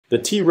The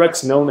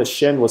T-Rex known as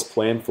Shen was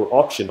planned for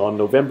auction on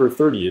November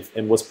 30th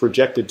and was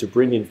projected to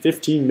bring in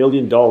 $15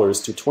 million to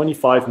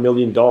 $25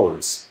 million.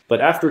 But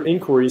after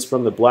inquiries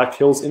from the Black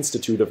Hills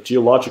Institute of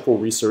Geological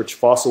Research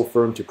fossil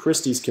firm to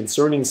Christie's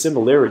concerning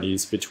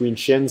similarities between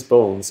Shen's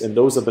bones and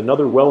those of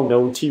another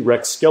well-known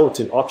T-Rex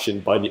skeleton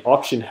auctioned by the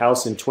auction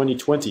house in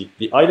 2020,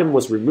 the item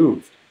was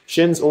removed.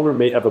 Shen's owner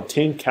may have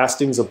obtained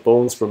castings of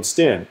bones from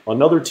Stan,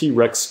 another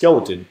T-Rex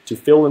skeleton, to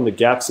fill in the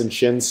gaps in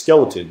Shen's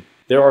skeleton.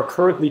 There are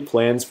currently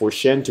plans for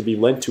Shen to be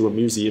lent to a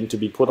museum to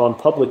be put on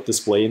public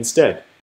display instead.